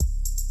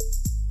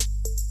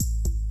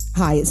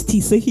Hi, it's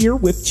Tisa here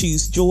with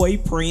Choose Joy,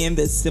 praying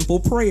this simple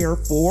prayer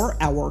for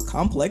our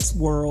complex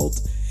world.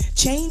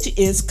 Change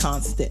is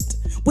constant,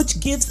 which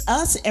gives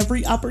us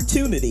every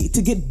opportunity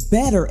to get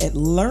better at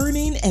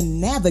learning and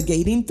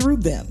navigating through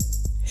them.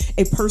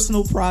 A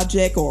personal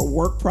project or a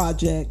work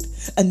project,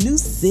 a new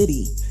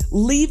city,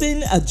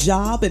 leaving a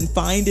job and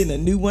finding a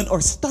new one,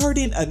 or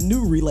starting a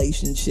new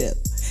relationship.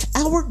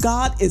 Our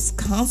God is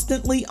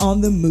constantly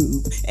on the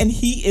move, and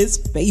He is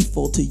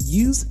faithful to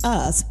use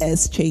us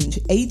as change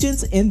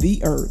agents in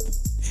the earth.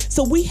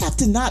 So we have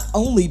to not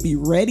only be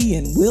ready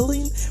and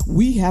willing,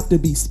 we have to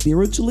be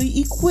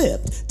spiritually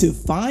equipped to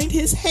find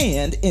His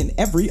hand in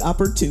every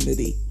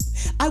opportunity.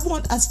 I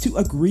want us to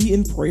agree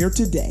in prayer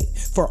today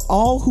for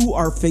all who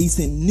are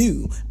facing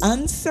new,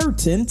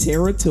 uncertain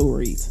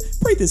territories.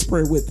 Pray this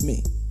prayer with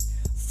me.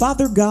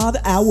 Father God,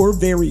 our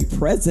very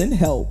present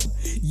help,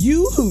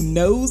 you who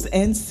knows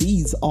and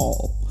sees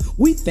all,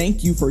 we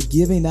thank you for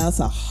giving us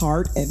a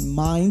heart and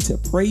mind to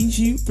praise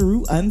you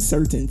through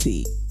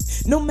uncertainty.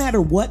 No matter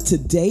what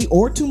today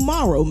or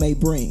tomorrow may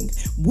bring,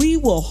 we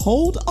will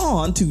hold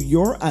on to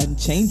your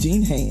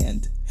unchanging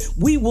hand.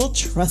 We will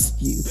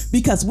trust you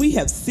because we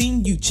have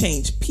seen you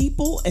change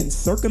people and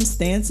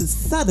circumstances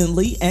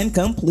suddenly and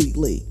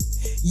completely.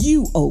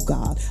 You, oh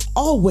God,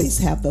 always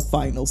have the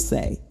final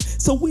say.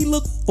 So we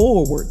look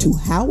forward to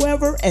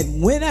however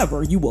and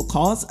whenever you will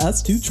cause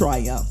us to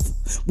triumph.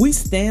 We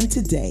stand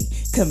today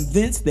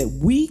convinced that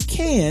we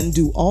can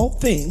do all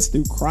things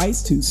through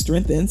Christ who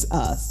strengthens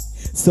us.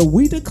 So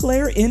we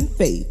declare in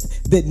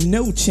faith that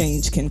no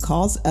change can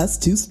cause us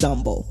to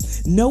stumble.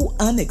 No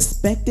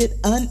unexpected,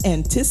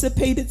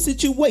 unanticipated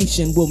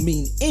situation will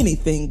mean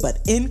anything but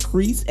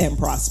increase and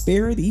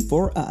prosperity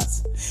for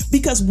us.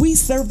 Because we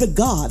serve the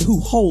God who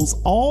holds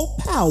all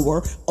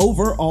power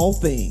over all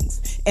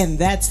things. And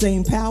that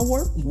same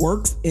power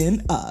works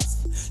in us.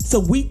 So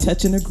we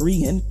touch and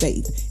agree in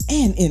faith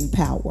and in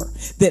power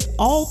that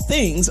all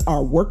things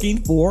are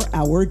working for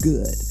our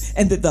good,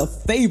 and that the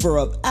favor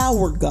of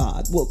our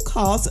God will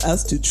cause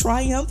us to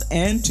triumph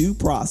and to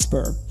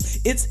prosper.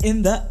 It's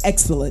in the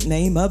excellent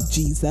name of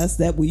Jesus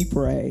that we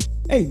pray.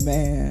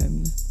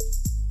 Amen.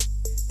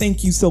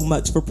 Thank you so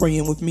much for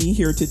praying with me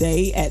here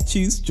today at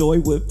Choose Joy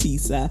with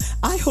Tisa.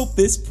 I hope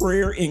this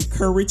prayer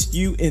encouraged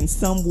you in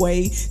some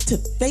way to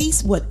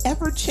face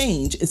whatever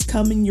change is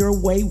coming your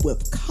way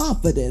with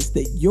confidence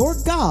that your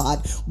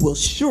God will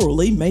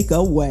surely make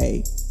a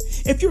way.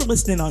 If you're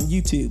listening on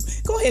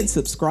YouTube, go ahead and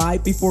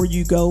subscribe before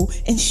you go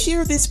and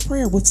share this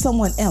prayer with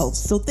someone else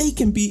so they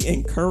can be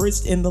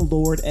encouraged in the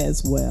Lord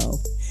as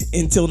well.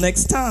 Until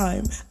next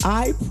time,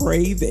 I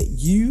pray that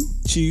you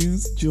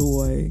choose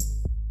joy.